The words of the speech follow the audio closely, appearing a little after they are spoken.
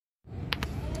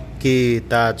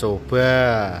kita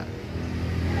coba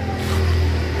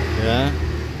ya,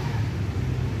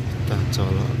 kita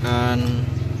colokkan.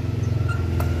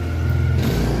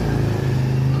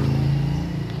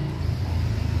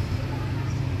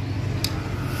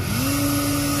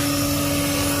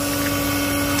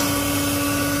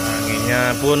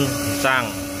 Anginnya pun kencang.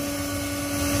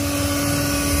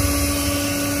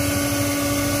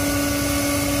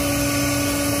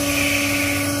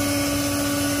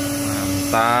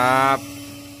 Mantap.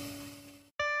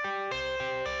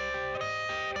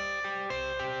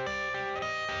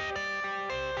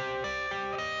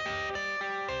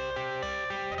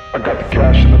 I got the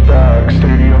cash in the bag,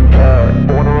 stadium packed.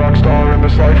 Born a rock star in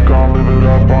this life, gonna live it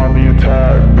up on the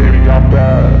attack. Baby, I'm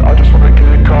bad, I just wanna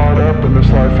get caught up in this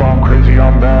life. I'm crazy,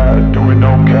 I'm mad, doing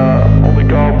no cap. Only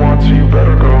God wants you,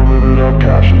 better go live it up.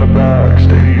 Cash in the bag,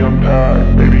 stadium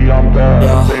packed. Baby, I'm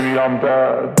bad, baby, I'm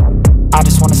bad. I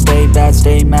just wanna stay bad,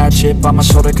 stay mad. Chip on my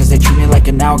shoulder cause they treat me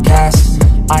like an outcast.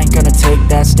 I ain't gonna take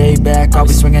that, stay back. I'll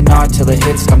be swinging hard till the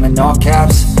hits come in all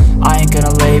caps. I ain't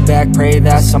gonna lay back, pray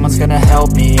that someone's gonna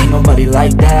help me. Ain't nobody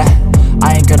like that.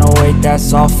 I ain't gonna wait,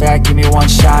 that's all fact. Give me one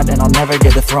shot and I'll never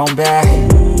get the throne back.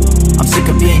 I'm sick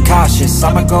of being cautious,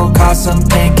 I'ma go cause some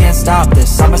pain, can't stop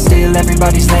this. I'ma steal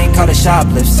everybody's lane, call it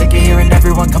shoplift. Sick of hearing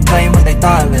everyone complain when they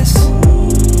thoughtless.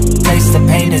 Taste the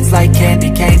pain, it's like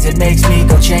candy canes. It makes me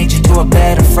go change into a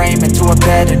better frame, into a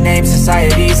better name.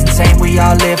 Society's insane, we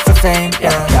all live for fame,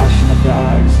 yeah. Cash in the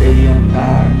bag, stadium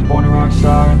packed. Born a rock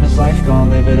star in this life,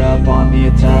 gonna live it up on the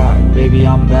attack. Baby,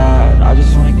 I'm bad, I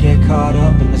just wanna get caught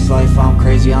up in this life. I'm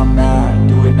crazy, I'm mad,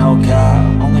 do it no cap.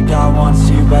 Only God wants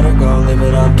you, better go live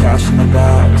it up. Cash in the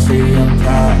bag, stadium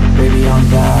packed. Baby, I'm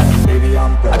bad, baby,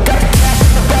 I'm bad. I got the cash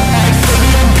in the bag,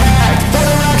 stadium packed. Born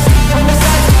a rock star in this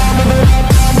life, gonna live it up.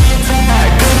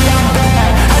 Baby, I'm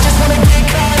bad, I just wanna get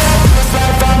caught up in this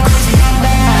life. I'm crazy, I'm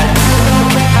mad, do it no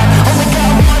cap. Only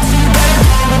God wants you, better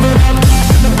go live it up.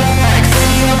 Cash in the bag,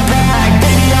 city I'm back.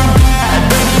 Baby, I'm bad,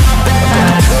 baby, I'm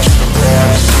bad. Cash in the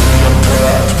bag, city I'm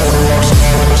back. Born a rock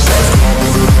star in this life, gonna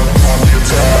live it up on the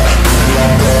attack. Baby,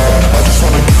 I'm bad, I just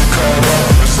wanna get caught up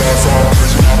in this life. I'm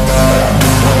crazy, I'm mad,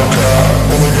 do it no cap.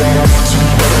 Only God wants you,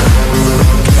 better go live it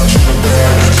up. Cash in the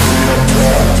bag, city I'm back. Baby, I'm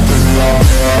bad, baby, I'm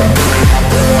bad.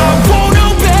 I won't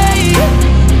obey.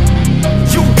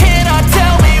 You cannot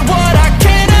tell me what I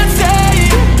cannot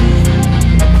say.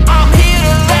 I'm here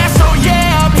to last, so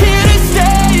yeah, I'm here to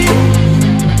stay.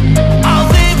 I'll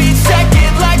live each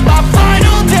second like my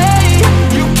final day.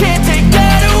 You can't take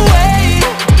that away,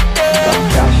 yeah.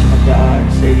 Cash in the bag,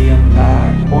 stadium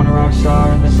packed. Born a rock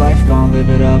star in this life, gonna live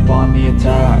it up on the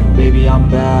attack. Baby, I'm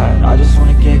bad, I just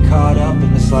wanna get caught up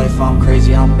in this life. I'm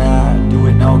crazy, I'm mad, do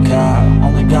it no cap.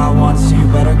 Only God wants you,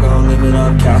 better go live it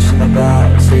up. Cash in the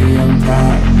bag, stadium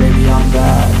packed. Baby, I'm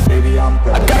bad, baby, I'm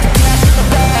bad. I got the cash in the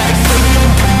bag,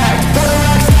 stadium packed. Born a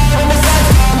rock star in this life,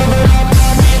 gonna live it up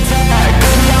on the attack.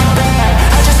 Baby, I'm bad,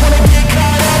 I just wanna get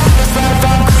caught up in this life.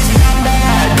 I'm crazy, I'm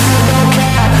mad, do it no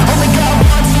cap. Only God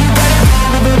wants you, better go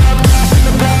live it up. Cash in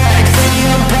the bag,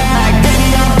 stadium packed. Baby,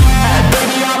 I'm bad,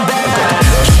 baby, I'm bad.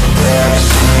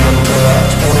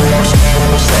 I got the cash in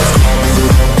the bag, stadium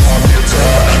packed. Born a rock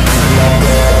star in this life,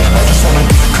 gonna live it up on the attack. Baby, I'm bad, I just wanna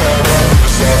get caught up in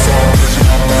this life. I'm crazy,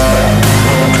 I'm mad, do it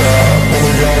no cap. Only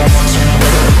God wants you,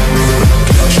 better go live it up.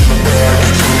 Cash in the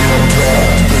bag, stadium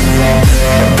packed. Baby, I'm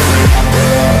bad, baby, I'm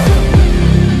bad.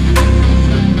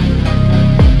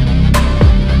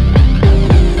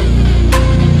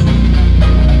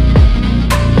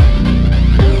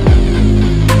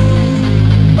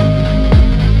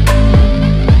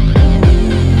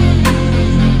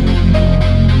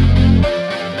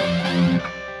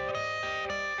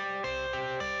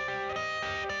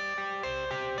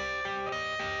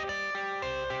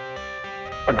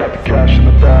 I got the cash in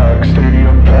the bag,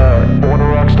 stadium packed. Born a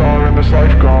rock star in this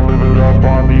life, gonna live it up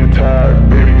on the attack.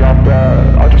 Baby, I'm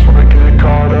bad, I just wanna get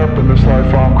caught up in this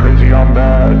life. I'm crazy, I'm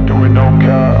mad, doing no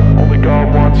cap. Only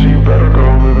God wants you, better go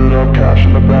live it up. Cash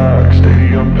in the bag,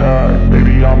 stadium packed.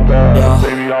 Baby, I'm bad,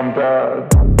 baby, I'm bad.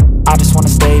 I just wanna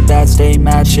stay bad, stay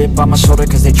mad. Chip on my shoulder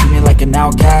cause they treat me like an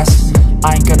outcast.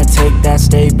 I ain't gonna take that,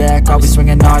 stay back. I'll be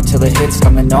swinging hard till the hits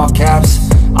come in all caps.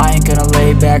 I ain't gonna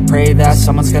lay back, pray that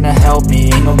someone's gonna help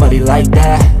me. Ain't nobody like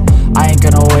that. I ain't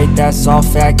gonna wait, that's all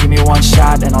fact. Give me one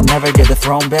shot and I'll never get the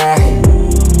throne back.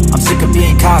 I'm sick of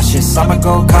being cautious, I'ma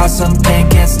go cause some pain,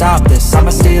 can't stop this.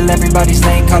 I'ma steal everybody's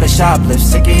lane, call it shoplift.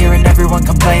 Sick of hearing everyone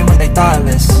complain when they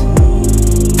thoughtless.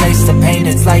 Taste the pain,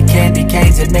 it's like candy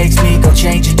canes. It makes me go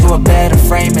change into a better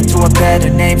frame, into a better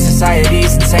name.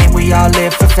 Society's insane, we all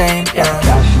live for fame, yeah.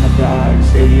 Cash in the bag,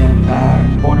 stadium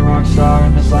packed. Born a rock star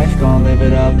in this life, gonna live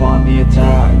it up on the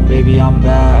attack. Baby, I'm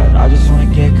bad, I just wanna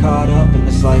get caught up in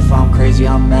this life, I'm crazy,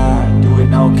 I'm mad, do it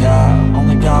no cap.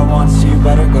 Only got one, so you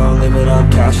better go live it up.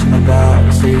 Cash in the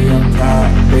bag, stadium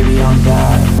packed, baby I'm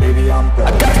bad, baby I'm bad.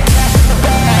 I got the cash in the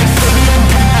bag, stadium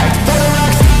packed, for the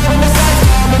rocks on the side,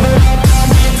 live it up on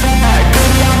the attack,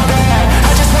 baby I'm bad.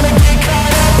 I just wanna get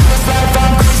caught up in this life,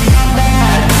 I'm crazy, I'm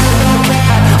mad, do it no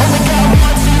cap. Only got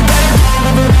one, so you better go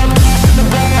live it up. Cash in the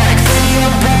bag,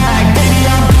 stadium packed, baby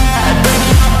I'm bad, baby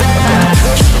I'm bad. I got the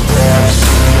cash in the bag,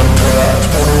 stadium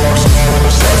packed, for the rocks on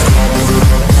the side, live it up on the attack,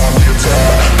 baby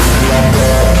I'm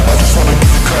bad. I just wanna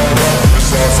get caught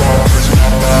up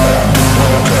in this life, I'm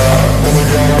crazy, I'm mad,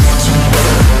 do it no cap.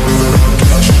 Only got one,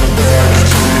 so you better go live it up. Cash in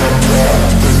the bag, stadium packed, baby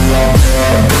I'm bad, baby I'm bad.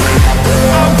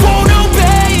 I won't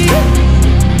obey.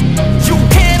 You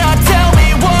cannot tell me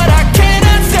what I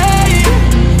cannot say.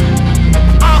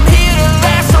 I'm here to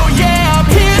last, so yeah, I'm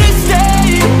here to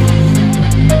stay.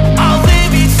 I'll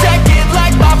live each second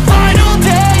like my final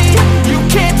day. You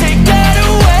can't take that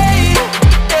away.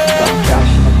 Got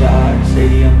cash in the bag,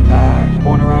 stadium packed,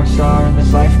 born a rock star in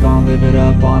this life, gon' live it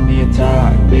up on the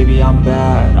attack. Baby I'm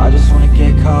bad, I just wanna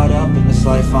get caught up in this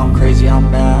life, I'm crazy, I'm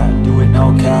mad, do it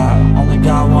no cap. Only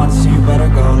got one, so you better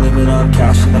go live it up.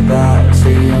 Cash in the bag,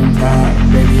 stadium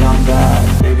packed, baby I'm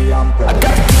bad, baby I'm bad. I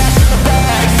got the cash in the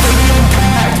bag, stadium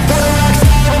packed, for the rocks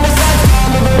on the side,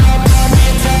 live it up on the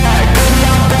attack, baby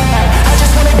I'm bad. I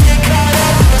just wanna get caught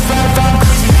up in this life, I'm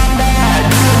crazy, I'm mad,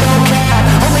 do it no cap.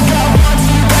 Only got one, so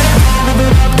you better go live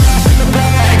it up. Cash in the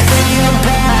bag, stadium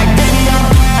packed, baby I'm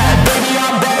bad, baby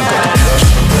I'm bad.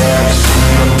 I got the cash in the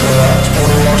bag, stadium packed, for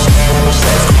the rocks on the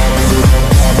side, live it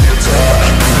up on the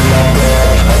attack, baby I'm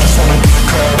bad. I just wanna get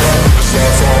caught up in this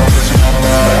life, I'm crazy, I'm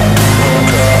mad, do it no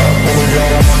cap. Only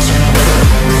got one, so you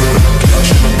better go live it up.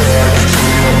 Cash in the bag,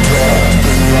 stadium packed,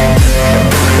 baby I'm bad,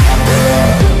 baby I'm bad.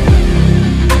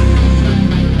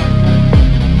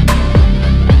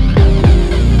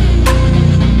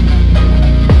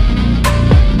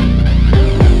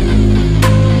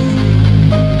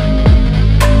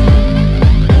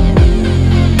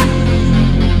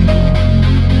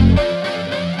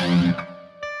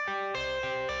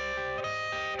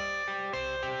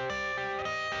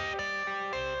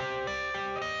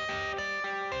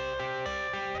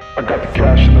 I got the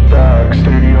cash in the bag,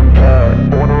 stadium packed,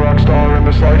 born a rock star in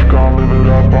this life, gon' live it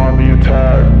up on the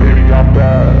attack. Baby I'm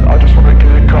bad, I just wanna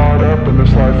get caught up in this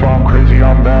life, I'm crazy,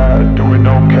 I'm mad, do it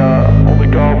no cap. Only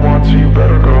got one, so you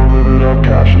better go live it up.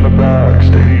 Cash in the bag,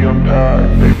 stadium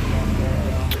packed, baby.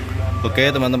 Oke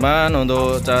teman-teman,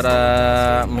 untuk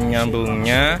cara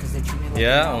menyambungnya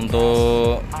ya,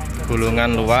 untuk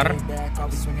gulungan luar.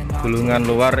 Gulungan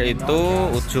luar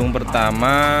itu ujung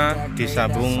pertama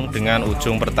disambung dengan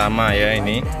ujung pertama ya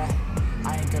ini.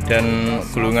 Dan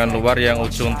gulungan luar yang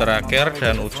ujung terakhir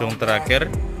dan ujung terakhir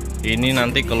ini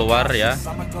nanti keluar ya.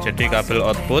 Jadi kabel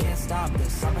output.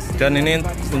 Dan ini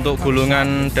untuk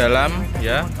gulungan dalam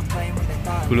ya.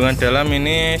 Gulungan dalam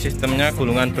ini sistemnya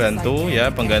gulungan bantu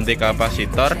ya, pengganti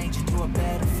kapasitor.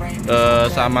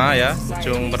 Sama ya,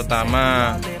 ujung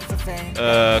pertama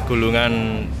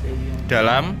gulungan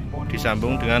dalam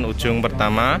disambung dengan ujung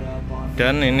pertama,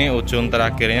 dan ini ujung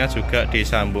terakhirnya juga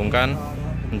disambungkan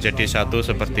menjadi satu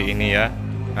seperti ini ya.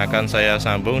 Akan saya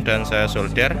sambung dan saya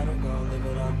solder.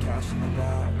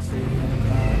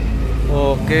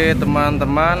 Oke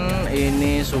teman-teman,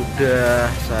 ini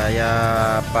sudah saya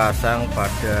pasang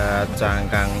pada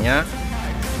cangkangnya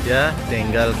ya,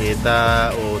 tinggal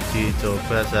kita uji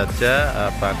coba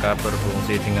saja apakah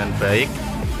berfungsi dengan baik.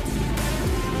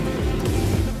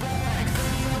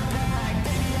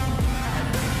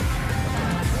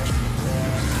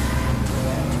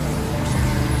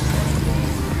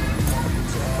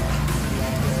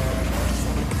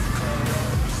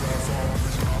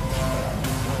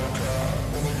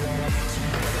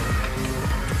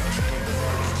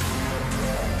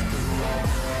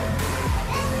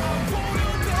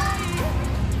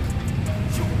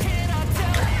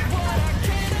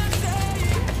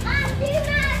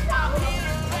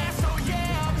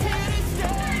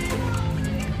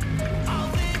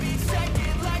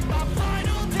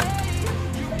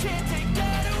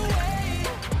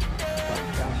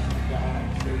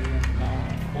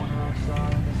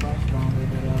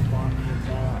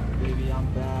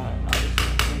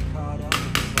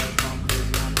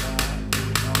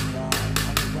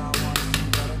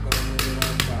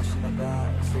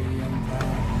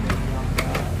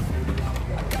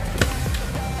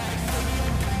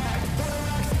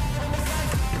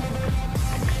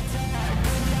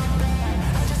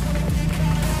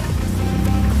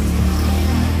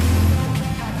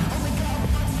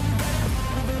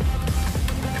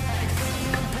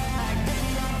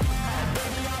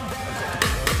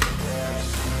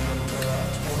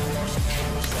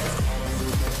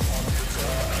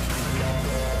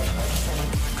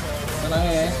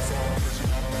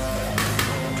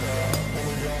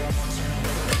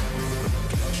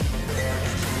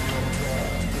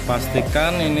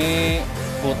 Pastikan ini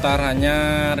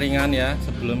putarannya ringan ya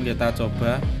sebelum kita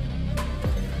coba.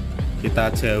 Kita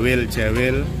jawil.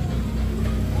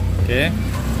 Oke.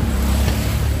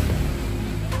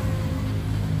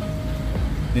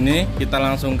 Ini kita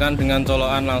langsungkan dengan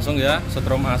colokan langsung ya,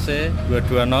 setrum AC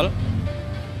 220.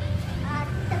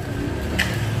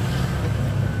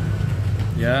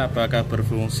 Ya, apakah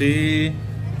berfungsi?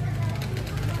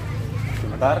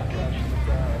 Sebentar.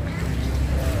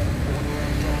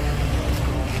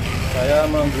 Saya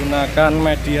menggunakan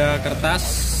media kertas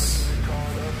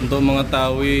untuk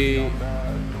mengetahui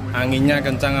anginnya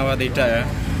kencang apa tidak ya.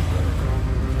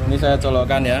 Ini saya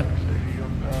colokkan ya.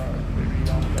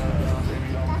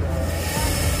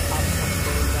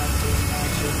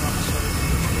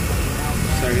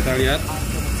 Bisa kita lihat.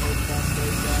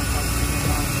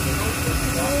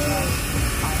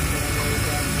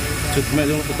 Cukmek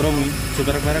dong setrum nih,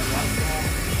 cukup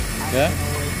ya.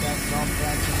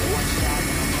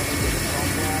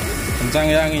 Kencang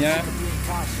ya anginnya,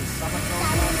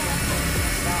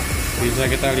 bisa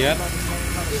kita lihat.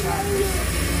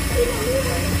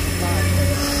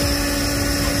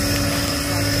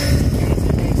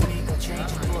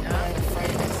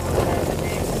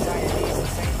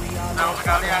 Kencang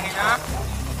sekali anginnya.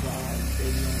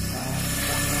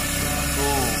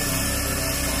 Tuh.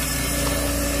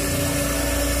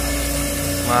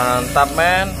 Mantap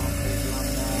men,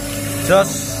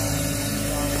 jos.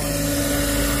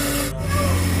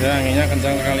 Ya, anginnya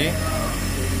kencang sekali.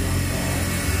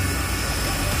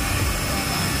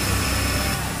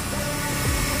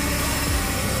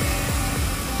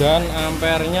 Dan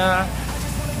ampernya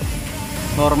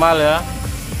normal ya.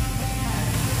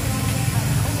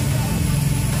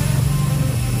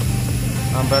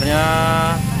 Ampernya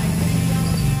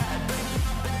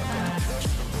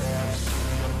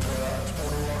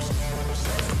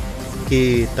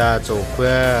kita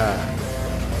coba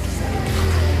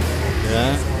ya.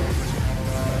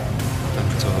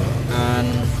 Colokkan.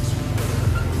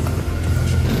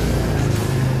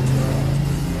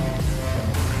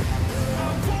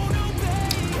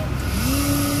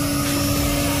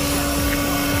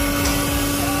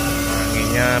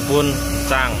 Anginnya pun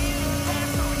kencang.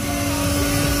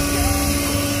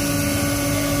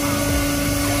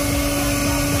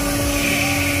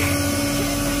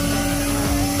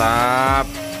 Mantap.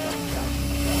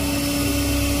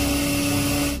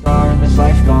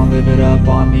 Life, gon' live it up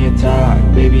on the attack.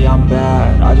 Baby, I'm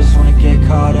bad. I just wanna get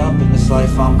caught up in this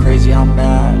life. I'm crazy, I'm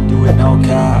mad. Do it, no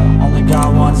cap. Only got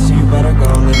one, so you better go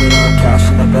live it up. Cash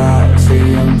in the bag,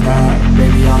 stadium packed.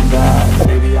 Baby, I'm